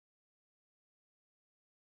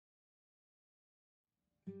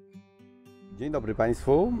Dzień dobry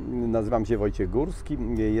Państwu, nazywam się Wojciech Górski,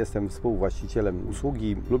 jestem współwłaścicielem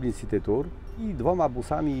usługi Lublin City Tour i 2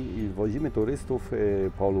 busami wozimy turystów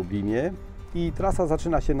po Lublinie. I trasa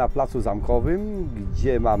zaczyna się na Placu Zamkowym,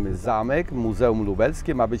 gdzie mamy zamek, Muzeum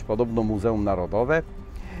Lubelskie, ma być podobno Muzeum Narodowe.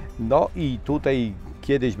 No i tutaj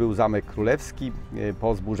kiedyś był Zamek Królewski,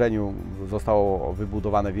 po zburzeniu zostało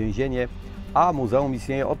wybudowane więzienie, a muzeum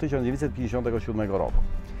istnieje od 1957 roku.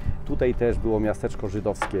 Tutaj też było miasteczko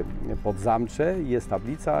żydowskie Podzamcze, jest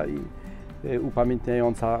tablica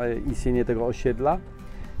upamiętniająca istnienie tego osiedla.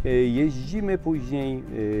 Jeździmy później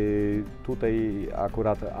tutaj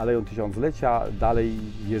akurat Aleją Tysiąclecia, dalej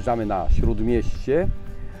wjeżdżamy na Śródmieście,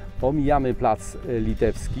 omijamy Plac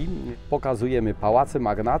Litewski, pokazujemy pałace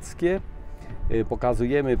magnackie,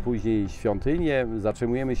 pokazujemy później świątynie,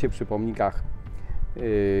 zatrzymujemy się przy pomnikach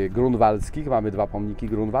grunwaldzkich, mamy 2 pomniki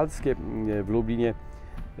grunwaldzkie w Lublinie.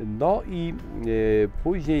 No i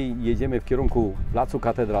później jedziemy w kierunku Placu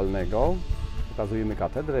Katedralnego, pokazujemy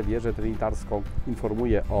katedrę, wieżę trynitarską,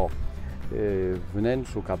 informuję o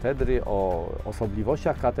wnętrzu katedry, o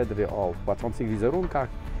osobliwościach katedry, o płaczących wizerunkach,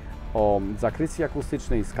 o zakrystii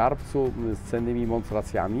akustycznej, skarbcu z cennymi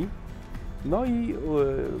monstracjami. No i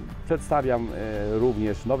przedstawiam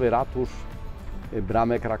również Nowy Ratusz,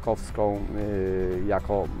 Bramę Krakowską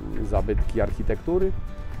jako zabytki architektury.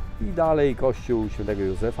 I dalej kościół Świętego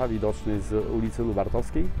Józefa, widoczny z ulicy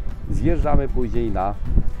Lubartowskiej. Zjeżdżamy później na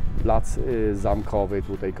Plac Zamkowy,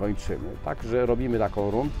 tutaj kończymy. Także robimy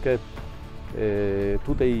taką rundkę.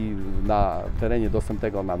 Tutaj na terenie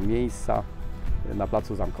dostępnego nam miejsca, na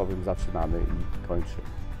Placu Zamkowym zaczynamy i kończymy.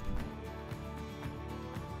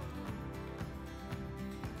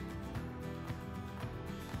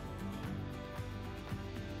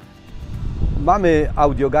 Mamy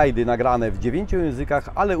audioguidy nagrane w 9 językach,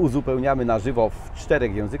 ale uzupełniamy na żywo w 4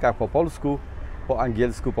 językach: po polsku, po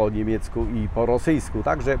angielsku, po niemiecku i po rosyjsku.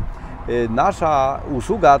 Także nasza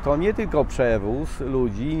usługa to nie tylko przewóz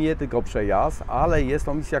ludzi, nie tylko przejazd, ale jest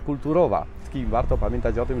to misja kulturowa. Warto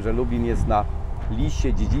pamiętać o tym, że Lublin jest na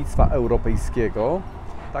liście dziedzictwa europejskiego.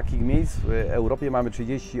 Takich miejsc w Europie mamy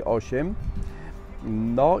 38.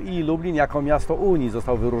 No i Lublin jako miasto Unii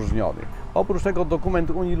został wyróżniony. Oprócz tego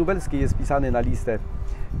dokument Unii Lubelskiej jest wpisany na listę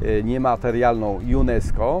niematerialną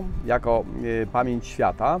UNESCO jako pamięć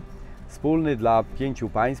świata, wspólny dla 5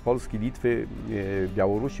 państw: Polski, Litwy,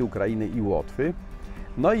 Białorusi, Ukrainy i Łotwy.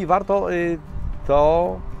 No i warto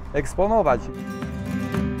to eksponować.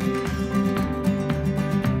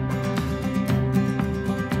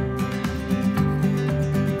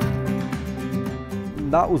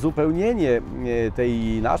 Na uzupełnienie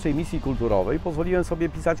tej naszej misji kulturowej pozwoliłem sobie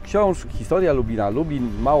pisać książki. Historia Lublina, Lublin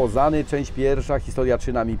mało znany, część pierwsza, historia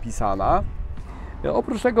czynami pisana.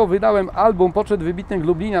 Oprócz tego wydałem album Portret wybitnych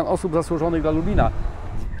Lublinian, osób zasłużonych dla Lublina.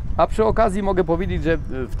 A przy okazji mogę powiedzieć, że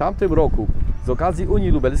w tamtym roku z okazji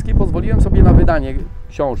Unii Lubelskiej pozwoliłem sobie na wydanie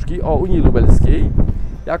książki o Unii Lubelskiej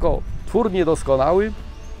jako Twór Niedoskonały,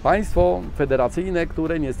 państwo federacyjne,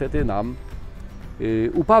 które niestety nam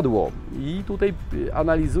upadło. I tutaj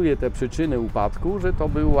analizuję te przyczyny upadku, że to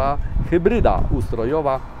była hybryda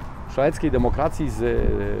ustrojowa szaleckiej demokracji z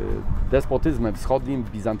despotyzmem wschodnim,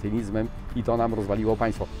 bizantynizmem, i to nam rozwaliło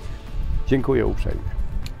państwo. Dziękuję uprzejmie.